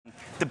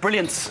the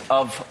brilliance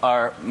of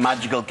our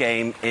magical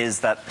game is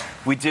that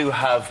we do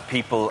have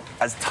people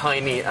as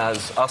tiny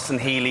as Austin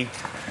Healy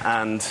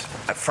and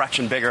a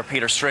fraction bigger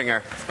Peter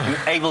Stringer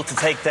able to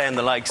take down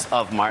the likes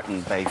of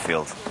Martin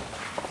Bayfield.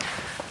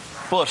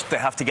 But they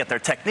have to get their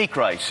technique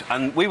right.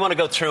 And we want to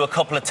go through a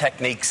couple of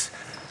techniques,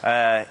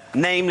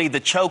 namely the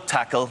choke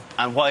tackle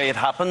and why it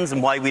happens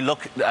and why we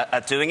look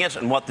at doing it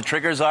and what the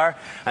triggers are.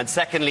 And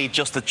secondly,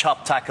 just the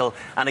chop tackle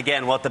and,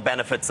 again, what the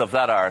benefits of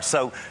that are.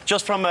 So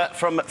just from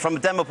a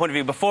demo point of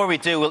view, before we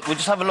do, we'll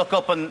just have a look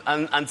up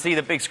and see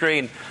the big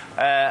screen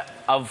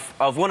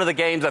of one of the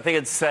games. I think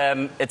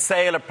it's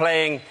Sale are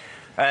playing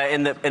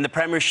in the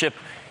Premiership.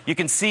 You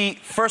can see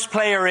first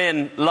player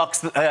in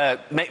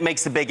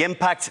makes the big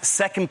impact.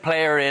 Second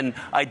player in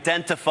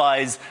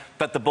identifies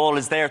that the ball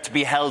is there to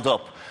be held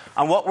up.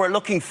 And what we're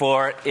looking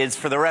for is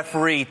for the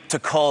referee to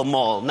call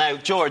maul. Now,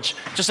 George,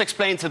 just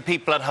explain to the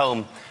people at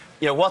home,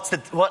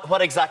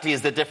 what exactly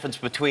is the difference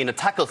between a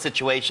tackle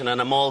situation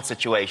and a maul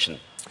situation?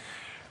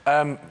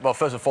 Well,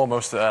 first and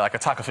foremost, like a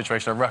tackle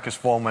situation, a ruck is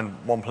formed when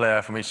one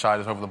player from each side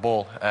is over the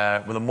ball.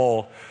 With a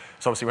maul,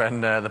 it's obviously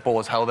when the ball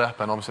is held up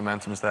and obviously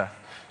momentum is there.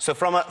 So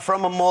from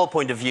a maul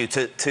point of view,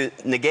 to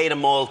negate a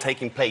maul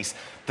taking place,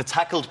 the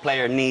tackled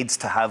player needs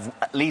to have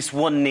at least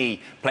one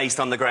knee placed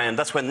on the ground.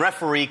 That's when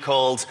referee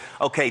calls,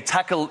 OK,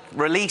 tackle,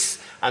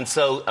 release, and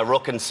so a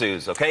ruck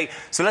ensues, OK?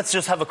 So let's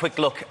just have a quick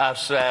look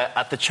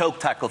at the choke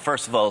tackle,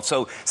 first of all.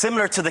 So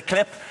similar to the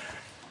clip,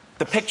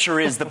 the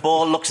picture is the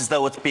ball looks as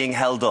though it's being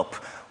held up.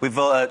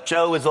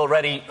 Joe is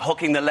already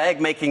hooking the leg,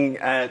 making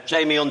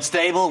Jamie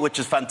unstable, which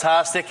is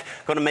fantastic.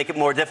 Going to make it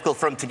more difficult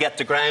for him to get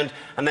to ground.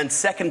 And then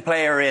second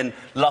player in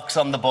locks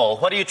on the ball.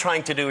 What are you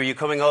trying to do? Are you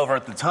coming over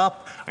at the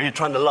top? Are you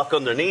trying to lock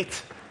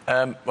underneath?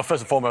 Well,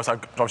 first and foremost, I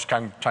obviously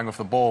trying to go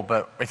for the ball,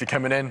 but if you're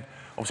coming in,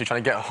 obviously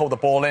trying to hold the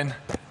ball in,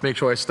 make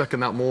sure it's stuck in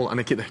that maul, and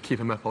then keep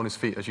him up on his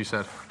feet, as you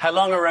said. How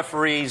long are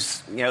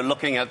referees,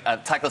 looking at a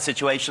tackle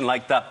situation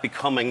like that,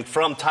 becoming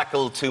from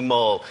tackle to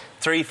maul?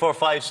 3, 4,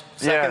 5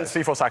 seconds? Yeah,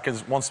 3, 4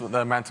 seconds. Once the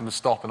momentum is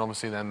stopped, and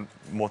obviously then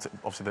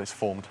obviously it's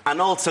formed.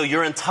 And also,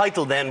 you're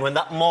entitled then, when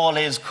that maul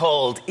is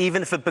called,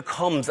 even if it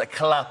becomes a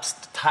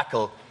collapsed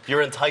tackle,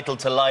 you're entitled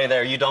to lie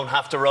there. You don't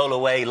have to roll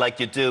away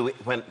like you do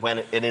when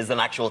it is an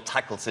actual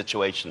tackle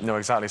situation. No,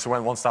 exactly. So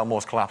once that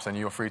maul's collapsed, then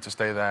you're free to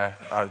stay there,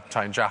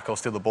 try and jackal,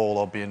 steal the ball,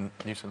 or be a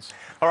nuisance.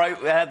 All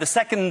right. The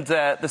second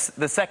down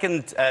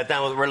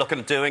that we're looking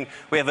at doing,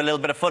 we have a little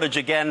bit of footage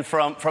again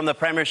from the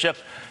Premiership.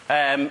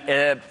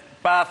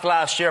 Bath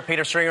last year,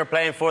 Peter Stringer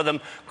playing for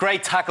them.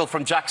 Great tackle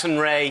from Jackson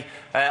Ray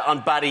on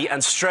Batty,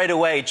 and straight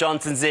away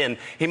Johnson's in.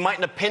 He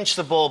mightn't have pinched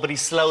the ball, but he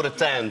slowed it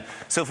down.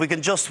 So if we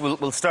can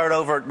we'll start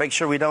over, make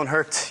sure we don't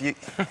hurt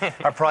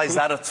our prized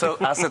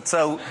asset.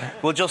 So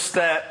we'll just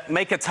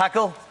make a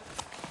tackle.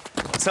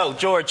 So,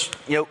 George,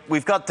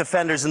 we've got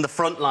defenders in the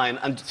front line,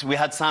 and we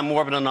had Sam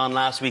Warburton on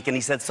last week, and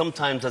he said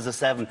sometimes as a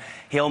 7,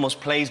 he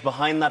almost plays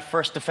behind that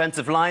first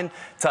defensive line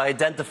to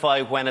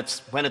identify when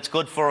it's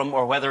good for him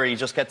or whether he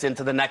just gets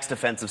into the next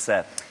defensive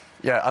set.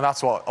 Yeah, and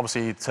that's what,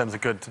 obviously, in terms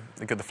of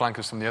the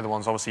flankers from the other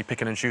ones, obviously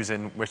picking and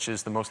choosing, which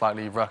is the most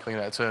likely ruck,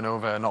 a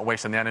turnover, not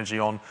wasting the energy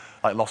on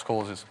lost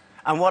causes.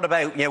 And what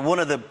about one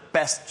of the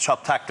best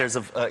chop tacklers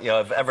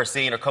I've ever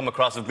seen or come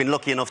across? I've been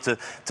lucky enough to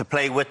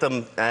play with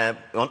them,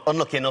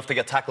 unlucky enough to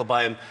get tackled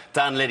by him,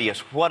 Dan Lydiot.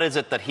 What is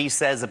it that he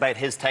says about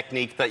his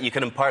technique that you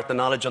can impart the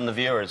knowledge on the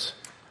viewers?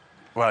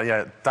 Well,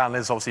 yeah, Dan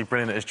is obviously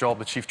brilliant at his job,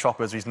 the chief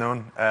chopper as he's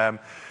known.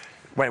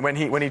 When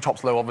he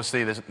chops low,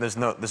 obviously there's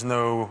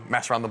no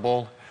mess around the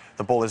ball.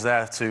 The ball is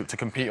there to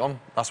compete on.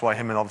 That's why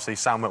him and obviously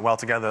Sam went well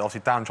together.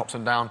 Obviously Dan chops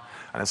him down,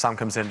 and then Sam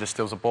comes in and just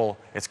steals the ball.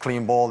 It's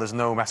clean ball. There's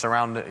no mess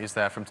around it. He's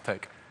there for him to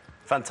take.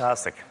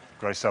 Fantastic.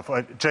 Great stuff.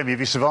 Jamie, have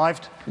you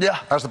survived? Yeah.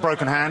 How's the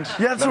broken hand?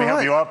 Yeah, that's Let me all help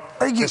right. you up.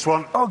 Thank you. This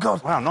one. Oh,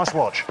 God. Wow, nice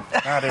watch.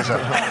 That is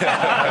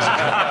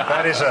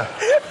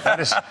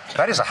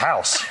a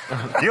house.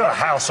 You have a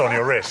house on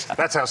your wrist.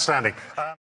 That's outstanding.